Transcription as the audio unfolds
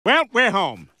Well, we're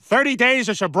home. 30 days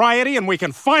of sobriety and we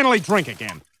can finally drink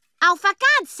again. Oh, for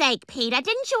God's sake, Peter,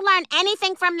 didn't you learn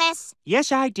anything from this?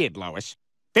 Yes, I did, Lois.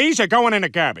 These are going in the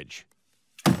garbage.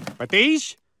 But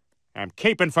these, I'm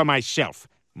keeping for myself.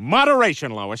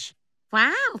 Moderation, Lois.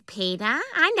 Wow, Peter,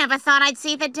 I never thought I'd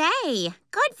see the day.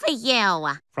 Good for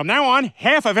you. From now on,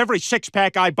 half of every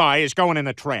six-pack I buy is going in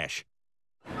the trash.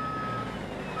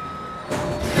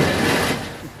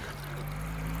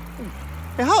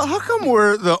 Hey, how come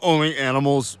we're the only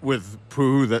animals with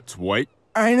poo that's white?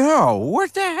 I know.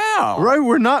 What the hell? Right,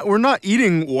 we're not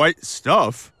eating white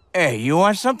stuff. Hey, you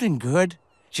want something good?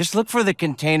 Just look for the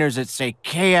containers that say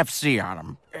KFC on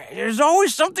them. There's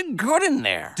always something good in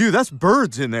there. Dude, that's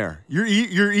birds in there. You're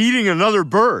eating another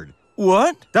bird.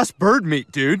 What? That's bird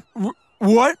meat, dude.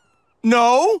 What?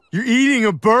 No? You're eating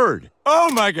a bird.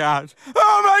 Oh my God.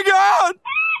 Oh my God!